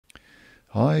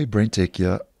Hi, BrenTech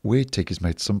here, where tech is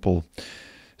made simple.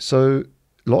 So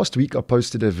last week I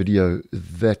posted a video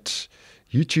that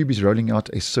YouTube is rolling out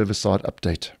a server-side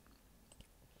update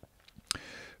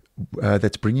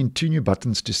that's bringing 2 new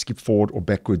buttons to skip forward or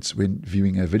backwards when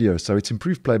viewing a video. So it's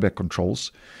improved playback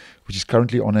controls, which is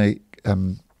currently on a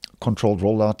controlled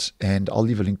rollout, and I'll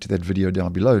leave a link to that video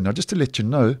down below. Now, just to let you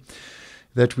know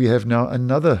that we have now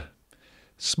another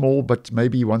small but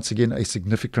maybe once again a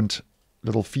significant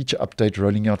little feature update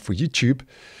rolling out for YouTube.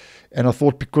 And I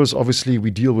thought, because obviously we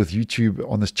deal with YouTube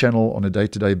on this channel on a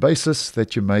day-to-day basis,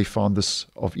 that you may find this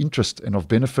of interest and of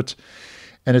benefit.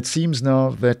 And it seems now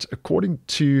that, according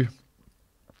to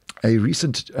a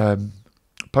recent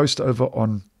post over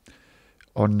on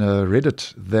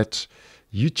Reddit, that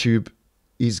YouTube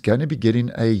is going to be getting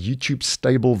a YouTube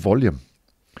stable volume.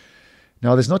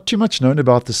 Now, there's not too much known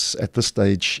about this at this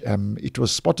stage. It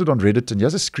was spotted on Reddit, and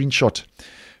here's a screenshot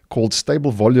called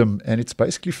stable volume, and it's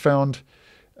basically found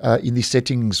in the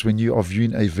settings when you are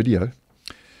viewing a video.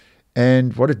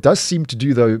 And what it does seem to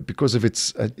do, though, because of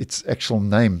its actual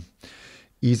name,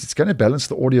 is it's going to balance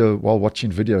the audio while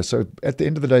watching video. So at the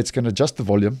end of the day, it's going to adjust the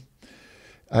volume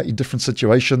in different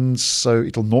situations. So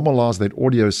it'll normalize that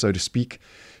audio, so to speak.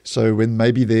 So when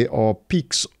maybe there are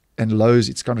peaks and lows,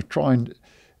 it's going to try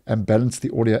and balance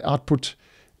the audio output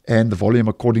and the volume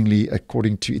accordingly,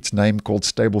 according to its name called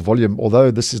stable volume. Although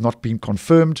this has not been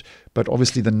confirmed, but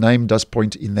obviously the name does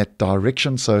point in that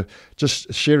direction. So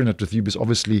just sharing it with you, because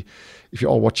obviously if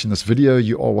you are watching this video,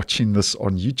 you are watching this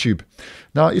on YouTube.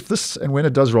 Now, if this and when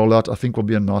it does roll out, I think will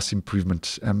be a nice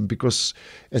improvement, because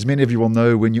as many of you will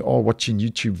know, when you are watching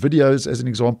YouTube videos, as an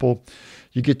example,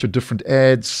 you get your different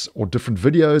ads or different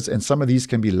videos, and some of these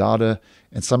can be louder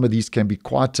and some of these can be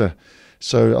quieter.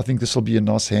 So I think this will be a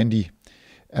nice handy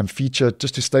feature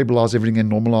just to stabilize everything and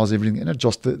normalize everything and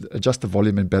adjust the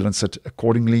volume and balance it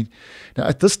accordingly. Now,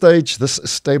 at this stage, this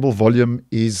stable volume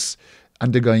is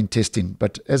undergoing testing,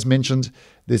 but as mentioned,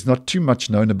 there's not too much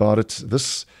known about it.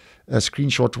 This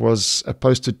screenshot was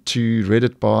posted to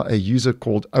Reddit by a user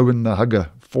called Owen the Hugger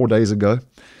 4 days ago,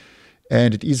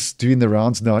 and it is doing the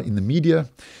rounds now in the media,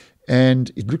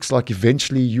 and it looks like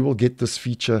eventually you will get this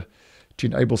feature to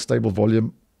enable stable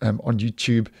volume on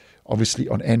YouTube, obviously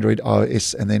on Android,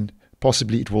 iOS, and then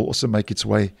possibly it will also make its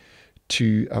way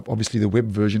to obviously the web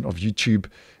version of YouTube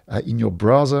in your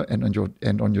browser and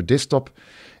on your desktop.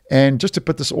 And just to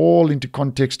put this all into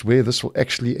context where this will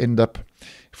actually end up,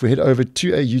 if we head over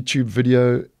to a YouTube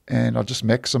video, and I'll just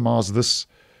maximize this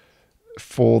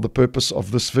for the purpose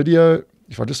of this video.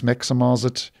 If I just maximize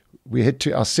it, we head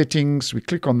to our settings, we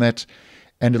click on that,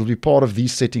 and it'll be part of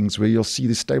these settings where you'll see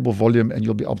the stable volume, and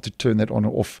you'll be able to turn that on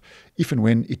or off if and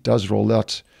when it does roll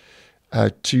out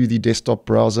to the desktop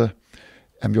browser,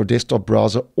 your desktop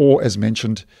browser, or as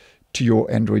mentioned, to your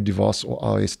Android device or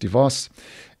iOS device.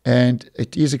 And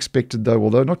it is expected, though,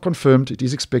 although not confirmed, it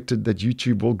is expected that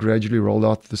YouTube will gradually roll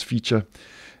out this feature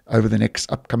over the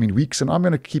next upcoming weeks. And I'm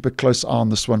going to keep a close eye on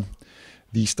this one,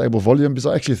 the stable volume, because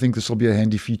I actually think this will be a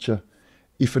handy feature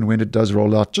if and when it does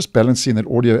roll out, just balancing that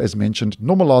audio as mentioned,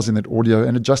 normalizing that audio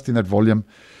and adjusting that volume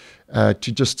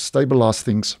to just stabilize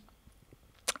things.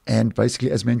 And basically,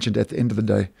 as mentioned, at the end of the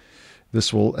day,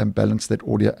 this will balance that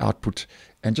audio output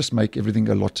and just make everything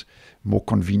a lot more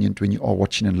convenient when you are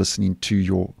watching and listening to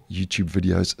your YouTube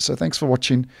videos. So thanks for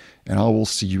watching, and I will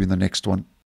see you in the next one.